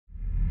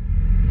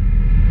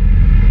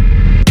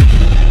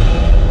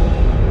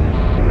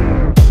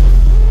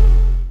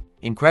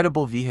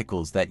Incredible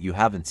vehicles that you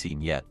haven't seen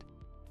yet.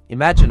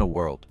 Imagine a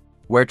world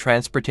where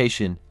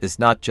transportation is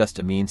not just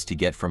a means to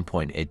get from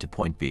point A to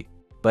point B,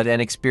 but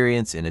an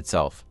experience in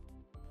itself.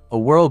 A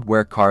world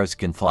where cars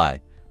can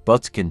fly,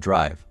 boats can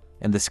drive,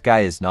 and the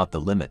sky is not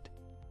the limit.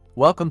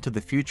 Welcome to the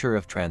future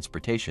of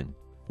transportation,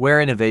 where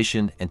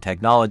innovation and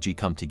technology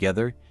come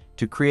together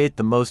to create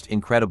the most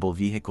incredible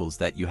vehicles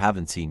that you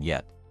haven't seen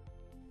yet.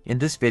 In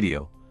this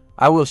video,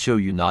 I will show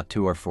you not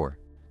 2 or 4,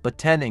 but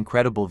 10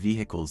 incredible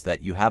vehicles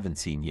that you haven't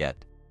seen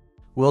yet.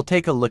 We'll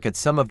take a look at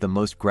some of the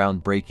most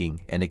groundbreaking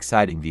and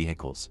exciting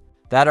vehicles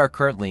that are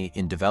currently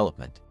in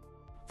development.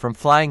 From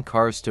flying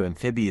cars to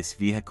amphibious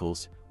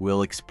vehicles,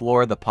 we'll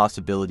explore the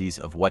possibilities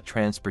of what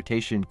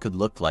transportation could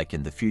look like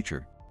in the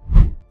future.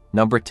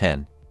 Number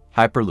 10.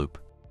 Hyperloop.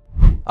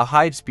 A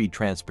high-speed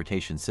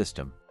transportation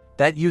system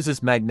that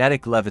uses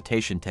magnetic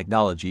levitation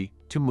technology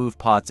to move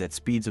pods at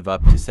speeds of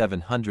up to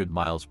 700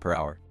 miles per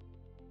hour.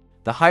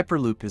 The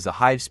Hyperloop is a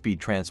high-speed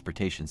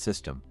transportation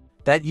system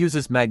that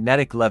uses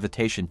magnetic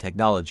levitation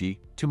technology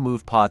to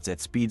move pods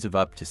at speeds of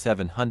up to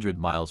 700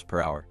 miles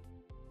per hour.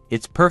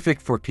 It's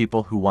perfect for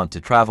people who want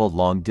to travel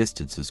long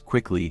distances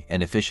quickly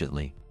and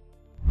efficiently.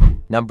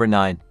 Number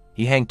 9.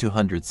 EHang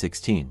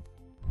 216.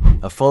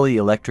 A fully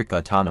electric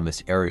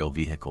autonomous aerial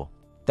vehicle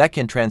that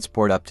can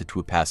transport up to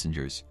 2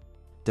 passengers.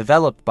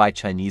 Developed by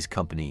Chinese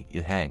company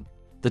EHang.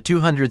 The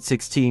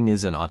 216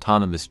 is an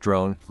autonomous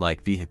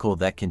drone-like vehicle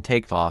that can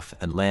take off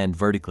and land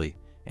vertically,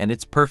 and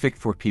it's perfect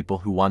for people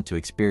who want to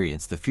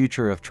experience the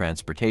future of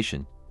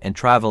transportation and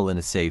travel in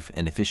a safe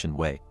and efficient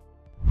way.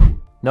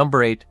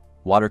 Number 8.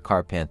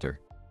 Watercar Panther.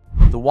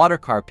 The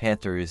Watercar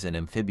Panther is an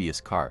amphibious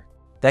car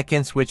that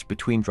can switch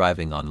between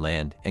driving on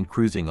land and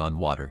cruising on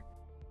water.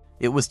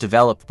 It was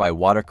developed by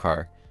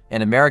Watercar,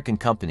 an American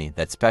company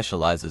that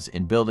specializes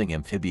in building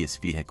amphibious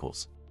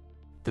vehicles.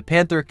 The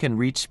Panther can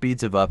reach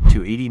speeds of up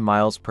to 80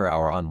 miles per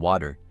hour on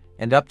water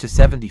and up to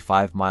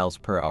 75 miles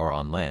per hour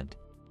on land.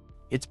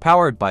 It's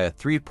powered by a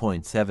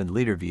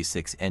 3.7-liter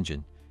V6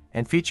 engine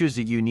and features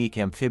a unique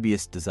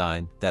amphibious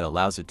design that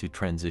allows it to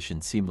transition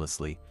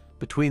seamlessly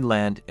between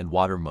land and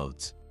water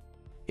modes.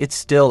 It's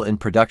still in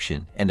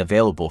production and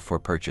available for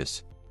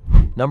purchase.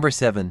 Number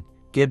 7.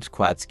 Gibbs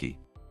Quadski.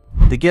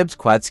 The Gibbs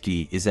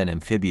Quadski is an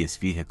amphibious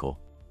vehicle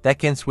that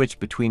can switch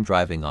between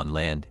driving on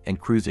land and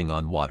cruising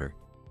on water.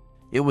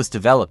 It was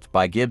developed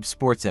by Gibbs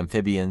Sports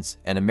Amphibians,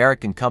 an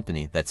American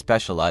company that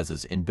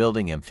specializes in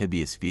building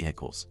amphibious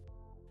vehicles.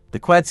 The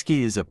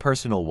Quadski is a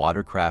personal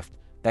watercraft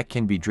that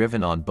can be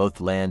driven on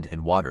both land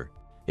and water.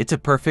 It's a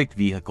perfect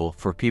vehicle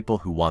for people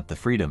who want the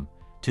freedom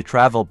to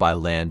travel by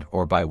land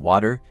or by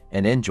water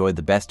and enjoy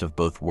the best of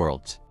both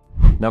worlds.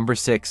 Number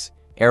 6.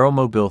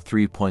 Aeromobile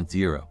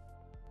 3.0.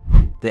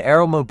 The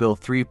Aeromobile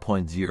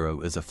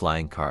 3.0 is a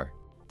flying car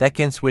that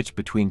can switch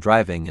between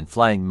driving and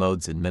flying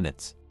modes in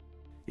minutes.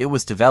 It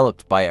was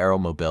developed by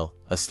Aeromobile,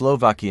 a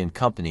Slovakian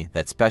company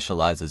that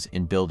specializes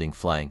in building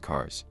flying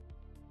cars.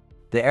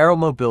 The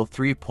Aeromobile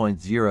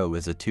 3.0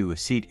 is a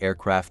 2-seat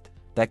aircraft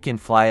that can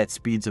fly at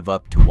speeds of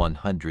up to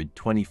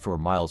 124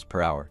 miles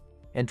per hour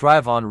and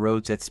drive on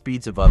roads at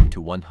speeds of up to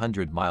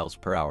 100 miles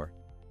per hour.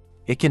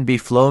 It can be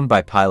flown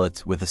by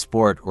pilots with a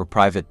sport or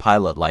private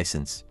pilot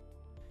license.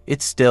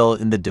 It's still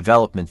in the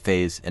development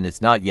phase and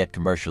it's not yet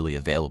commercially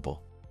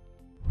available.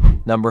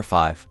 Number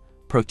 5.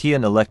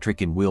 Protean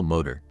Electric In-Wheel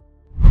Motor.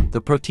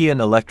 The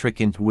Protean Electric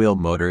In-Wheel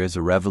Motor is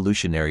a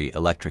revolutionary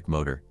electric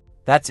motor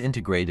that's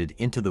integrated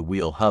into the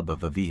wheel hub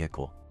of a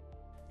vehicle.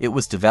 It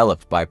was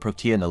developed by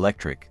Protean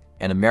Electric,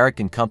 an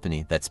American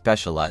company that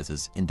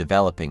specializes in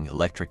developing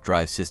electric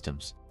drive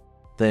systems.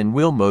 The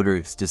in-wheel motor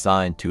is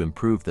designed to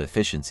improve the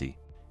efficiency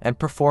and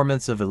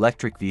performance of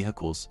electric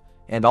vehicles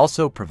and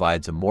also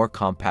provides a more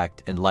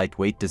compact and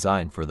lightweight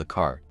design for the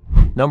car.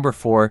 Number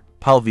 4.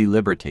 Palvi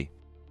Liberty.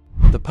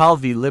 The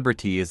Palvi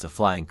Liberty is a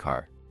flying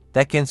car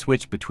that can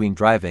switch between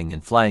driving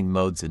and flying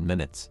modes in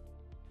minutes.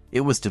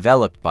 It was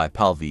developed by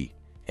Palvi,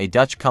 a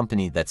Dutch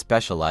company that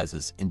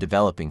specializes in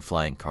developing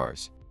flying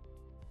cars.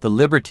 The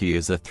Liberty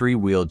is a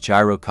 3-wheeled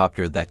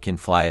gyrocopter that can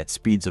fly at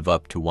speeds of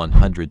up to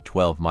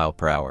 112 miles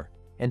per hour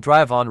and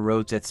drive on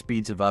roads at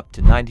speeds of up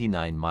to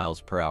 99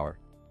 miles per hour.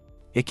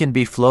 It can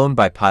be flown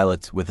by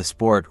pilots with a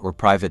sport or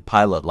private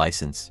pilot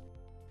license.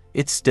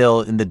 It's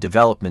still in the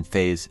development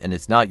phase and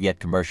it's not yet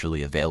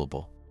commercially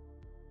available.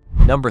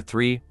 Number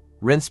 3.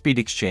 Rinspeed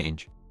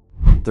Exchange.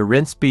 The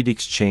Rinspeed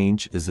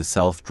Exchange is a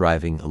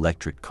self-driving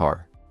electric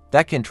car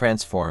that can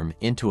transform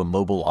into a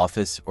mobile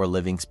office or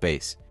living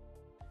space.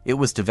 It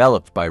was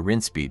developed by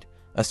Rinspeed,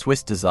 a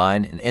Swiss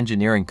design and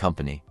engineering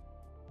company.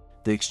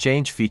 The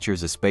Exchange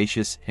features a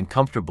spacious and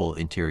comfortable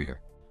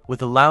interior,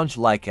 with a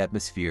lounge-like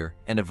atmosphere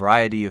and a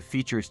variety of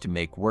features to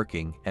make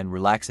working and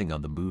relaxing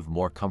on the move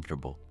more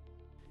comfortable.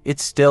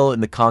 It's still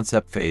in the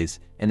concept phase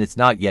and it's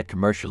not yet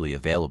commercially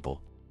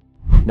available.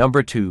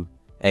 Number 2.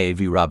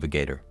 AAV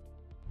Robogator.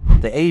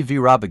 The AAV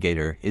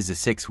Robogator is a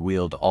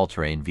 6-wheeled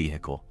all-terrain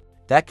vehicle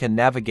that can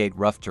navigate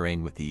rough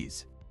terrain with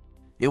ease.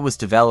 It was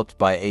developed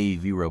by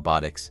AAV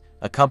Robotics,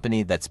 a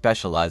company that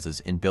specializes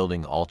in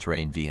building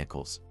all-terrain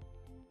vehicles.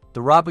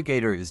 The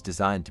Robogator is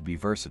designed to be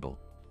versatile,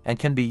 and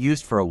can be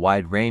used for a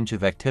wide range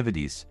of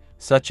activities,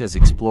 such as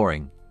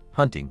exploring,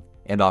 hunting,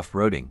 and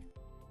off-roading.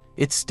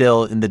 It's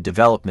still in the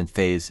development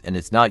phase and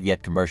it's not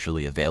yet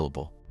commercially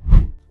available.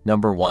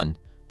 Number 1.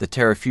 The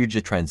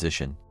Terrafugia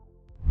Transition.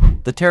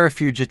 The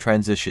Terrafugia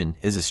Transition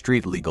is a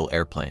street-legal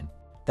airplane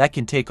that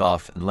can take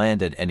off and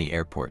land at any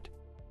airport.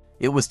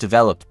 It was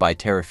developed by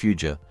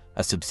Terrafugia,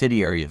 a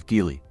subsidiary of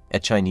Geely, a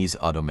Chinese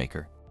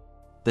automaker.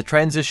 The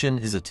Transition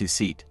is a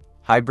two-seat,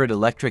 hybrid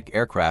electric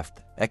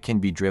aircraft that can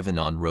be driven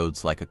on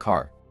roads like a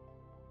car.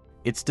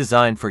 It's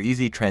designed for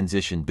easy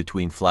transition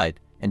between flight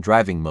and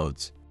driving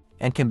modes,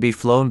 and can be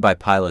flown by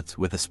pilots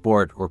with a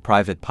sport or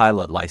private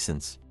pilot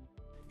license.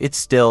 It's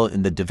still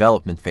in the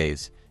development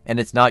phase, and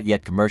it's not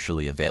yet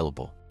commercially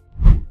available.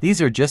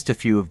 These are just a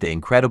few of the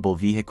incredible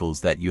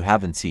vehicles that you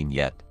haven't seen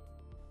yet.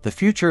 The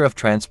future of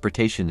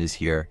transportation is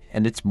here,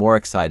 and it's more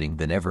exciting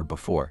than ever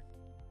before.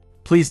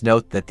 Please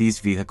note that these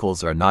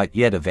vehicles are not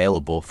yet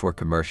available for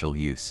commercial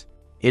use.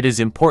 It is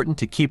important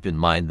to keep in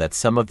mind that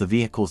some of the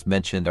vehicles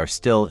mentioned are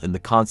still in the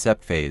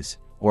concept phase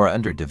or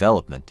under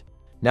development.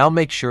 Now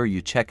make sure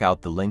you check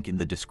out the link in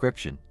the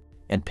description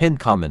and pinned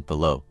comment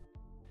below.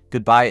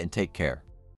 Goodbye and take care.